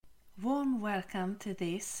Welcome to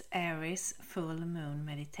this Aries full moon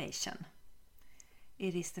meditation.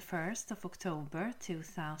 It is the 1st of October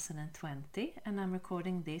 2020 and I'm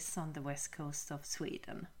recording this on the west coast of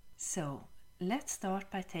Sweden. So let's start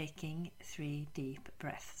by taking 3 deep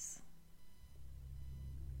breaths.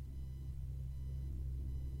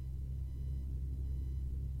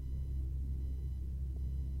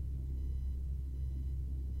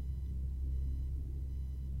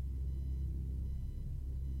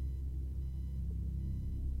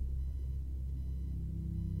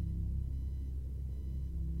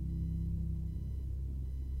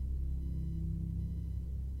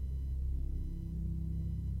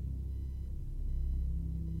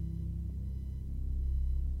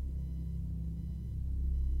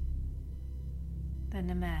 Then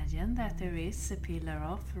imagine that there is a pillar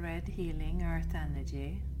of red healing earth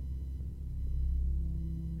energy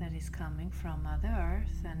that is coming from Mother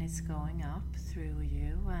Earth and it's going up through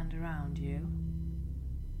you and around you,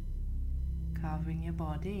 covering your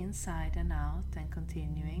body inside and out and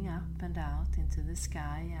continuing up and out into the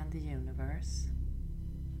sky and the universe.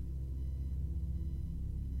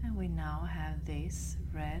 And we now have this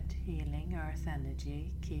red healing earth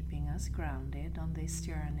energy keeping us grounded on this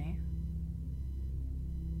journey.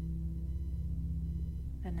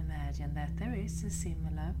 Then imagine that there is a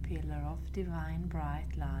similar pillar of divine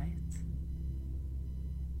bright light,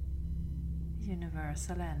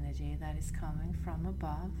 universal energy that is coming from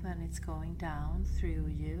above and it's going down through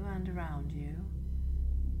you and around you,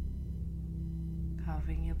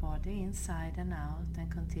 covering your body inside and out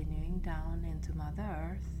and continuing down into Mother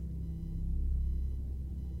Earth.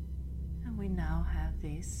 And we now have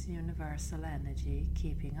this universal energy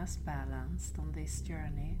keeping us balanced on this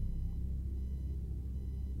journey.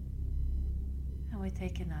 And we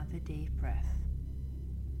take another deep breath.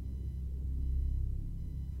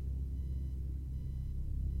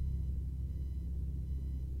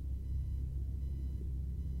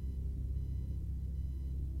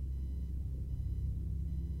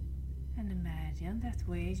 And imagine that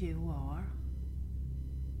where you are,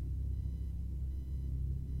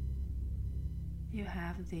 you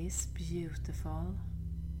have this beautiful,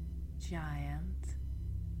 giant,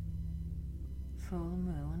 full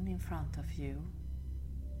moon in front of you.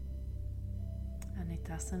 And it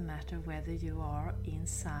doesn't matter whether you are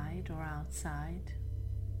inside or outside.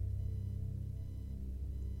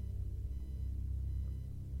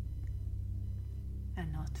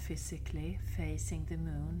 And not physically facing the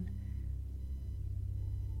moon.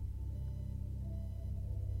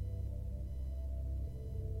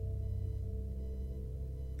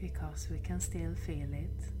 Because we can still feel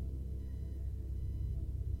it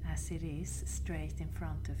as it is straight in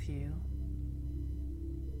front of you.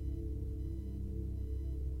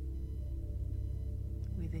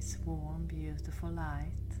 With this warm, beautiful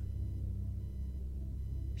light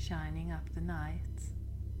shining up the night,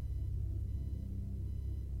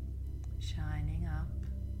 shining up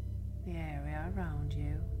the area around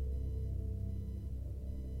you.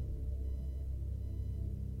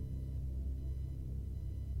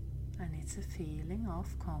 And it's a feeling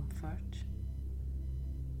of comfort,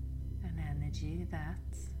 an energy that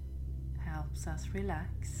helps us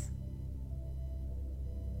relax,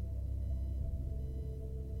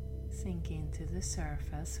 sink into the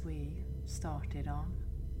surface we started on.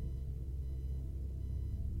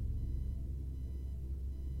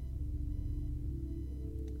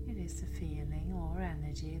 It is a feeling or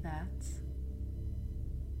energy that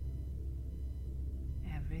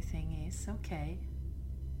everything is okay.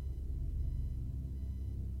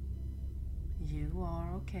 You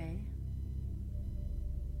are okay.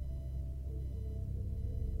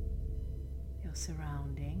 Your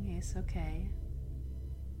surrounding is okay.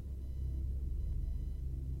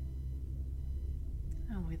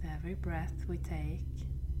 And with every breath we take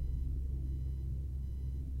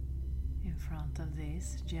in front of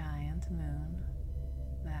this giant moon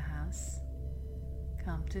that has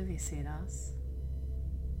come to visit us,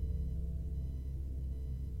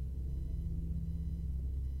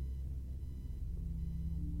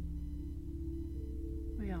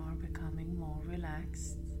 we are becoming more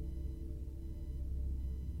relaxed,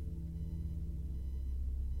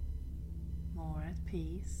 more at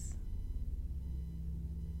peace.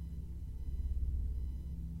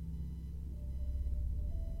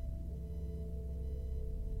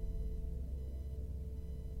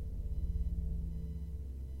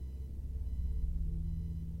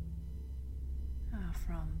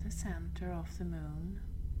 From the center of the moon,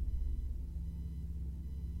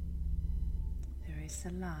 there is a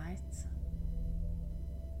light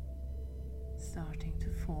starting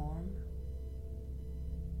to form,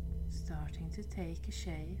 starting to take a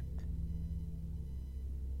shape,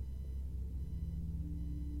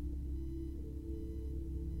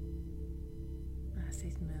 as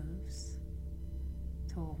it moves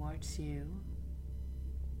towards you.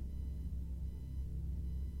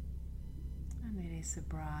 And it is a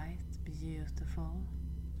bright, beautiful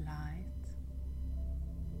light.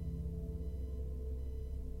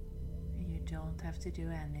 And you don't have to do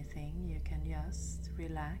anything, you can just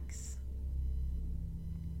relax.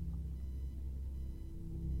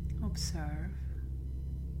 Observe.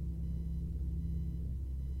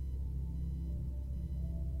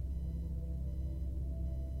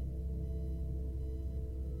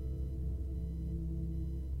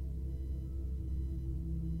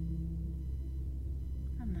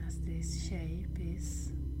 And as this shape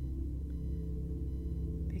is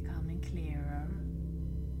becoming clearer,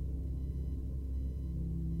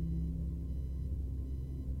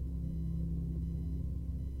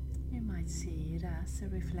 you might see it as a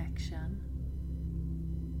reflection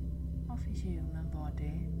of a human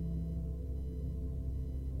body.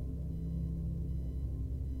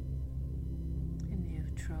 A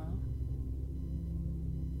neutral,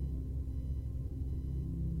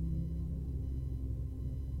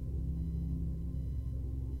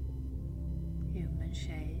 human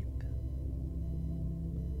shape.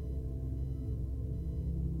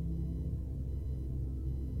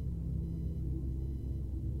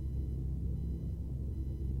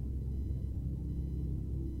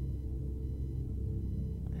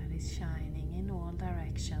 Shining in all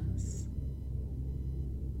directions.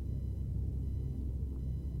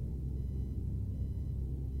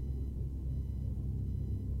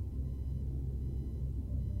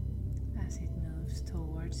 As it moves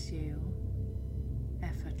towards you,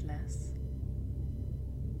 effortless,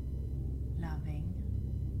 loving.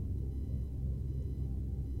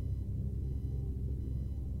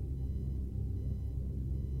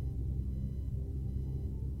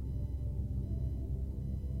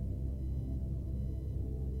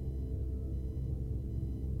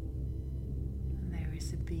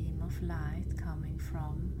 A beam of light coming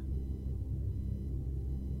from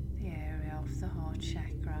the area of the heart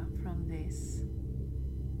chakra, from this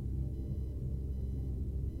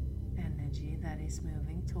energy that is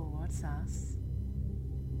moving towards us.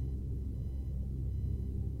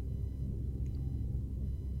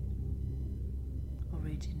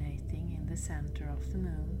 Originating in the center of the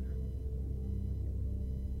moon.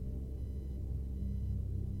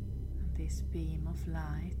 And this beam of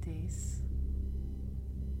light is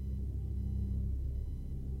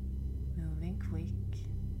moving quick,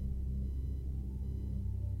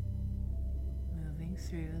 moving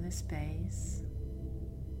through the space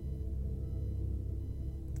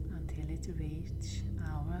until it reaches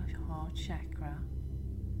our heart chakra,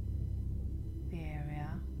 the area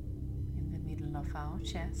in the middle of our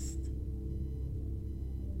chest.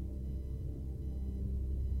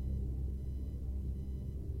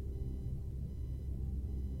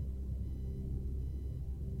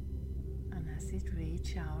 And as it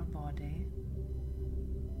reaches our body,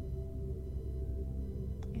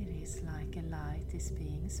 it is like a light is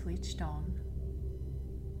being switched on.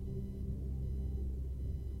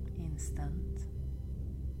 Instant.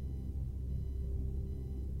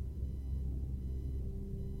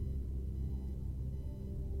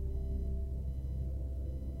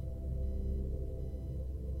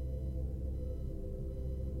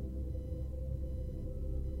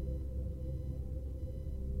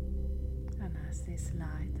 And as this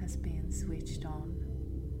light has been switched on,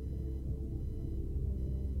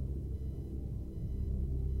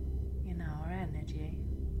 in our energy,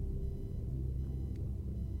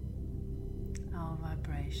 our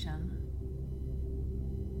vibration,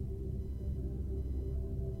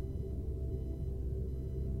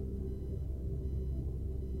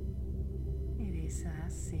 it is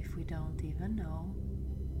as if we don't even know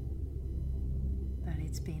that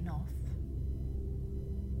it's been off.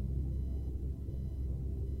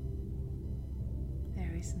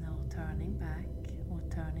 There is no turning back or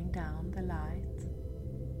turning down the light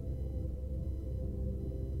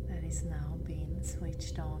that is now being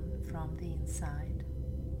switched on from the inside,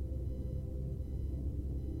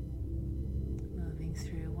 moving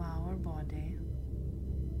through our body,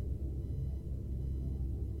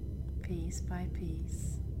 piece by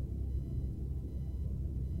piece,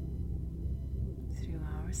 through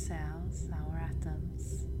our cells, our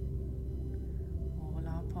atoms, all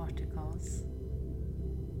our particles.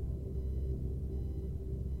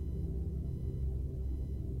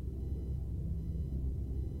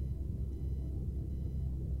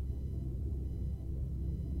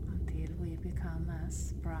 Become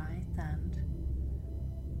as bright and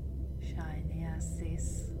shiny as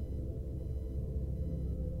this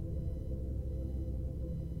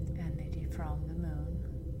energy from the moon.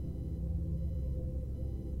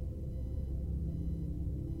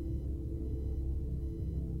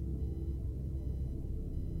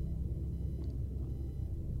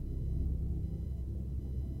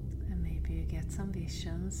 get some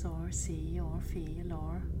visions or see or feel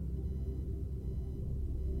or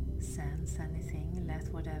sense anything. Let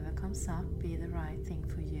whatever comes up be the right thing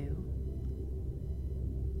for you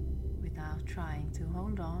without trying to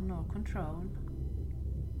hold on or control.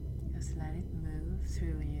 Just let it move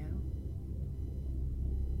through you.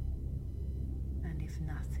 And if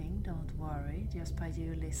nothing, don't worry. Just by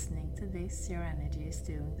you listening to this, your energy is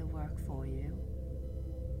doing the work for you.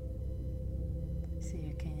 So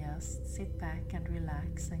you can just sit back and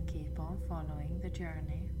relax and keep on following the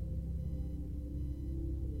journey.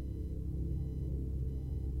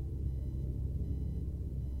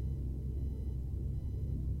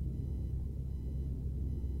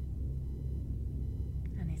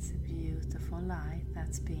 And it's a beautiful light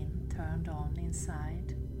that's been turned on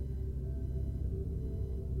inside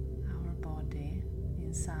our body,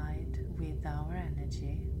 inside with our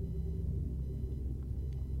energy.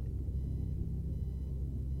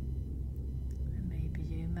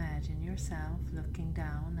 Imagine yourself looking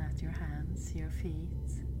down at your hands, your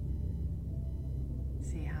feet.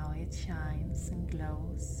 See how it shines and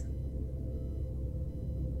glows.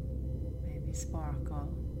 Maybe sparkle.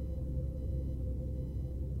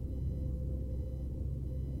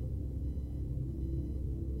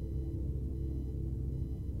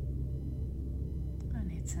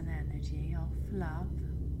 And it's an energy of love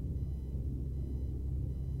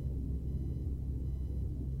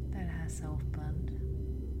that has opened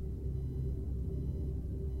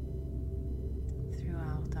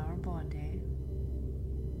throughout our body.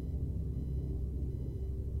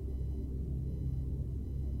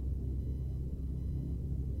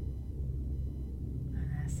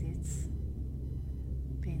 And as it's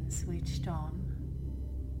been switched on,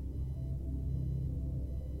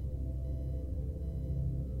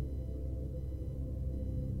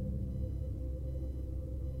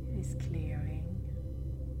 it is clearing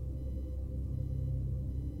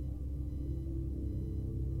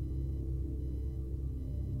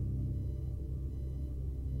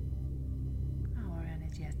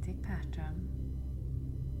energetic pattern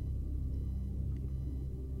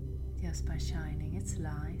just by shining its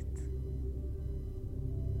light.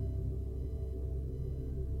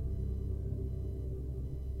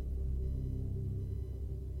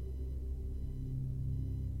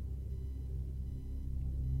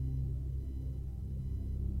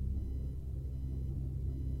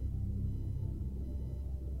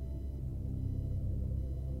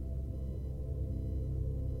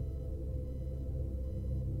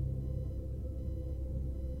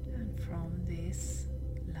 From this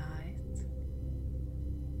light,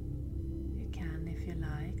 you can, if you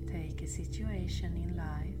like, take a situation in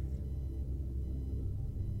life.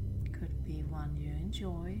 Could be one you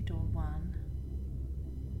enjoyed or one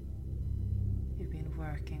you've been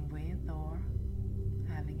working with or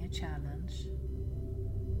having a challenge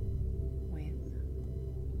with.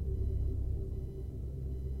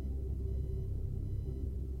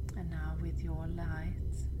 And now with your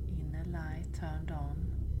light, inner light turned on,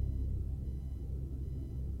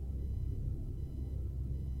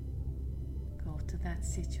 to that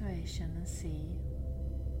situation and see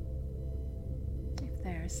if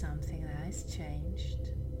there is something that has changed.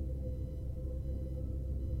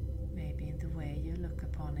 Maybe in the way you look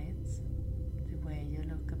upon it, the way you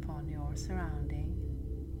look upon your surrounding,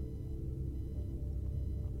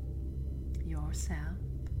 yourself,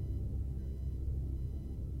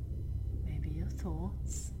 maybe your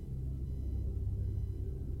thoughts.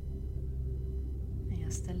 And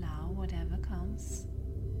just allow whatever comes.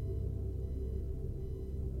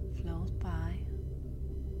 Float by.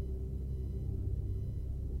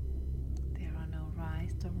 There are no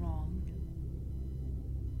right or wrong.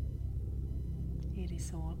 It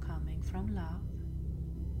is all coming from love.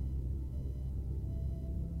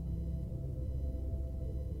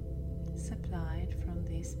 Supplied from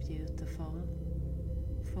this beautiful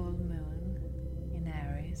full moon in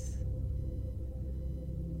Aries.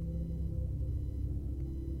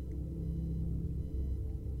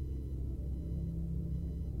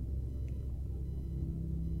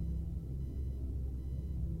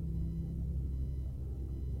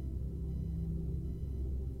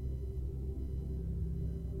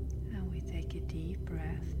 Take a deep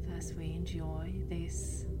breath as we enjoy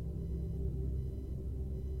this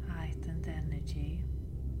heightened energy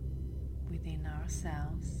within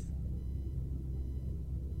ourselves,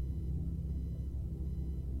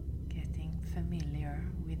 getting familiar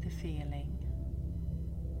with the feeling,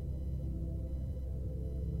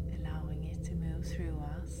 allowing it to move through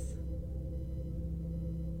us.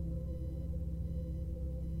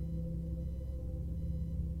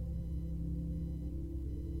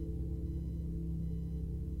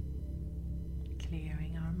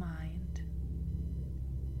 clearing our mind,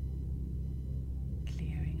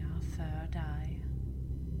 clearing our third eye,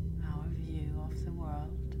 our view of the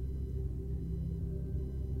world,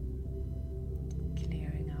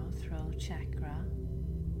 clearing our throat chakra,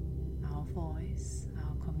 our voice,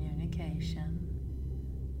 our communication,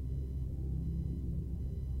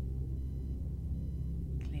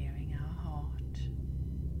 clearing our heart,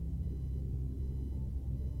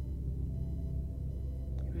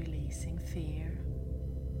 releasing fear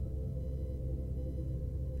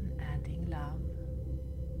and adding love.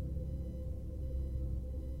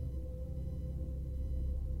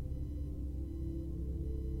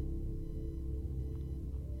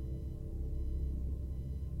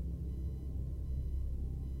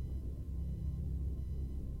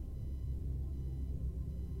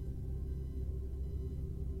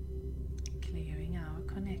 Clearing our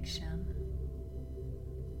connection,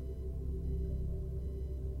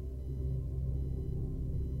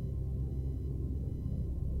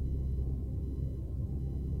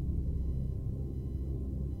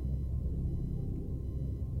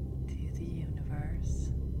 to the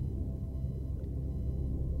universe,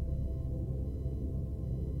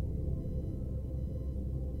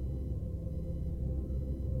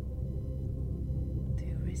 to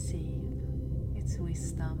receive its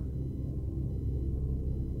wisdom.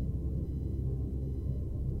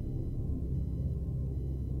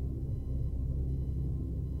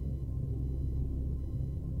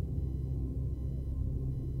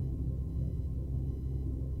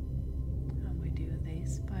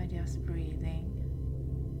 By just breathing,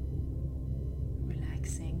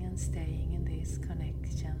 relaxing and staying in this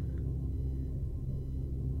connection.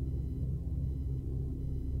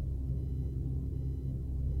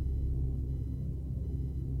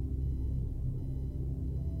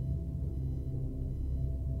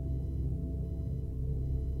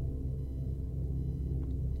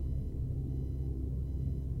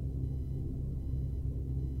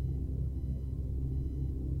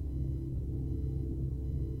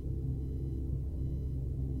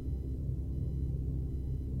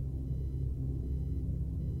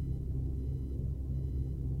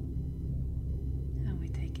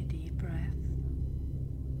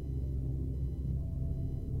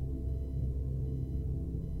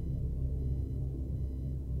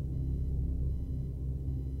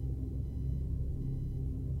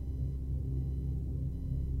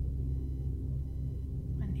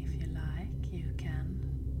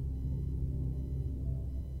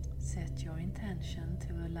 Set your intention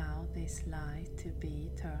to allow this light to be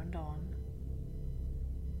turned on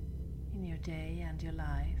in your day and your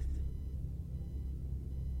life.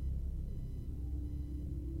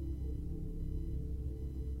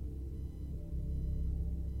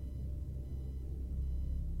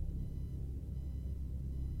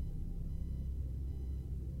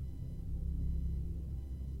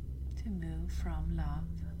 To move from love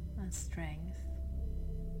and strength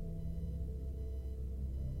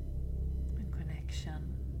and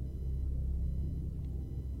connection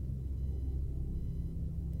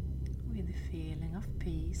with a feeling of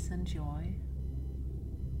peace and joy.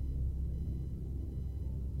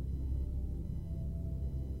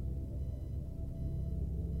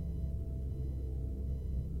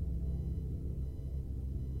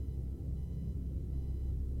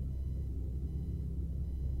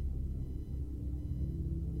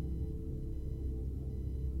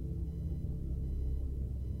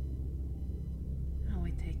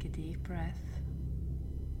 Take a deep breath.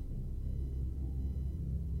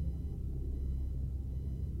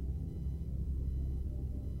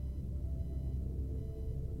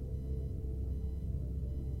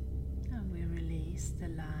 And we release the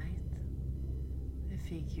light, the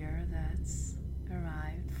figure that's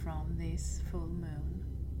arrived from this full moon,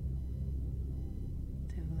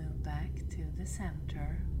 to move back to the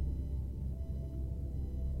center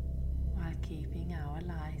while keeping our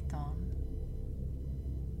light on.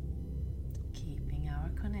 Keeping our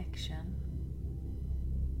connection,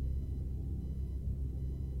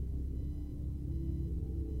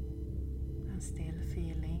 and still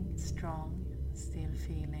feeling strong, still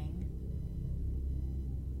feeling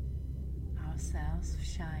ourselves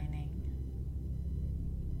shining.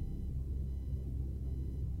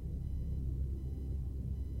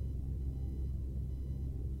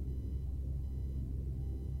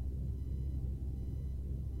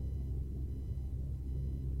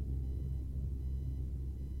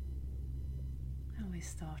 We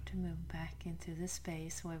start to move back into the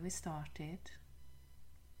space where we started.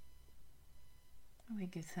 We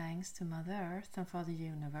give thanks to Mother Earth and for the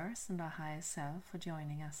universe and our higher self for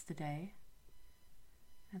joining us today,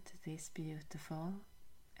 and to this beautiful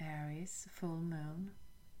Aries full moon.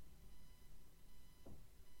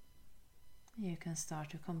 You can start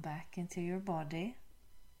to come back into your body.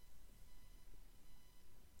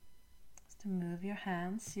 Just to move your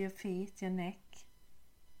hands, your feet, your neck.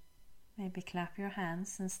 Maybe clap your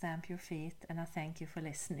hands and stamp your feet, and I thank you for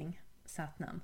listening. Satnam.